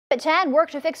At 10, work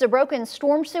to fix a broken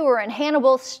storm sewer in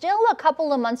Hannibal still a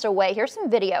couple of months away. Here's some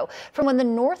video from when the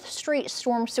North Street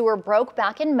storm sewer broke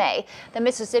back in May. The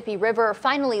Mississippi River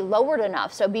finally lowered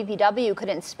enough so BPW could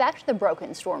inspect the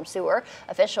broken storm sewer.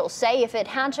 Officials say if it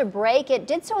had to break, it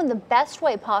did so in the best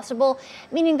way possible,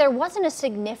 meaning there wasn't a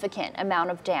significant amount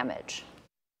of damage.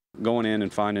 Going in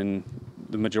and finding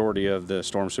the majority of the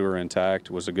storm sewer intact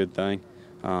was a good thing.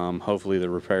 Hopefully the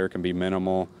repair can be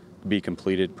minimal, be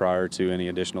completed prior to any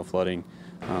additional flooding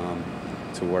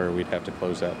to where we'd have to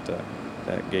close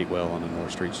that gate well on the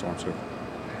North Street storm sewer.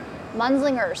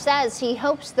 Munzlinger says he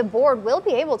hopes the board will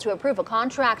be able to approve a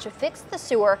contract to fix the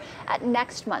sewer at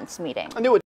next month's meeting.